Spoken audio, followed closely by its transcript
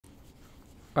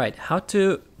All right, how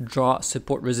to draw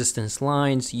support resistance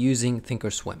lines using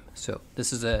Thinkorswim. So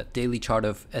this is a daily chart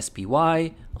of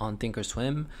SPY on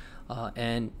Thinkorswim.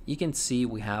 And you can see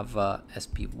we have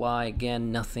SPY,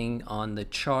 again, nothing on the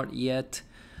chart yet.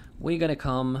 We're gonna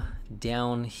come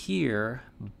down here,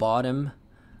 bottom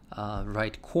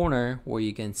right corner, where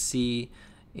you can see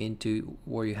into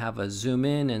where you have a zoom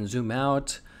in and zoom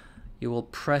out. You will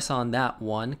press on that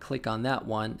one, click on that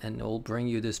one, and it will bring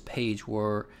you this page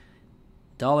where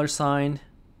 $sign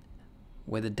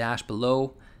with a dash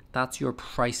below, that's your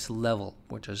price level,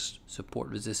 which is support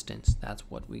resistance. That's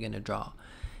what we're going to draw.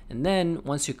 And then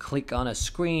once you click on a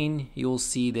screen, you'll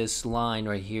see this line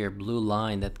right here, blue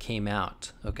line that came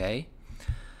out. Okay,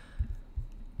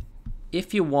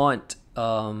 if you want,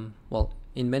 well,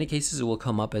 in many cases it will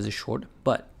come up as a short,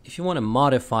 but if you want to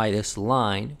modify this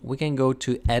line, we can go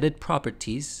to edit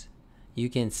properties.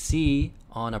 You can see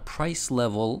on a price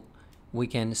level, we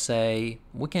can say,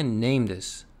 we can name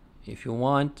this. If you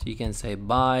want, you can say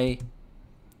buy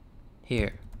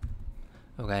here.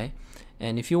 Okay,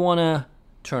 and if you want to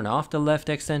turn off the left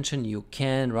extension, you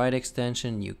can. Right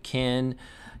extension, you can.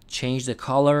 Change the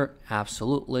color,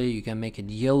 absolutely. You can make it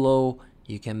yellow,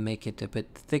 you can make it a bit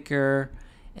thicker.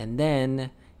 And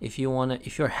then if you want to,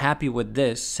 if you're happy with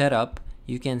this setup,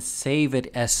 you can save it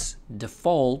as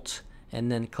default and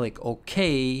then click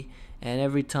OK. And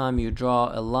every time you draw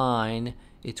a line,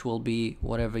 it will be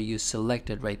whatever you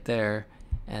selected right there.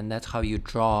 And that's how you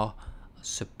draw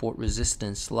support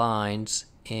resistance lines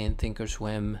in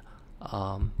Thinkorswim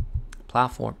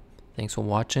platform. Thanks for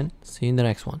watching. See you in the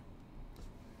next one.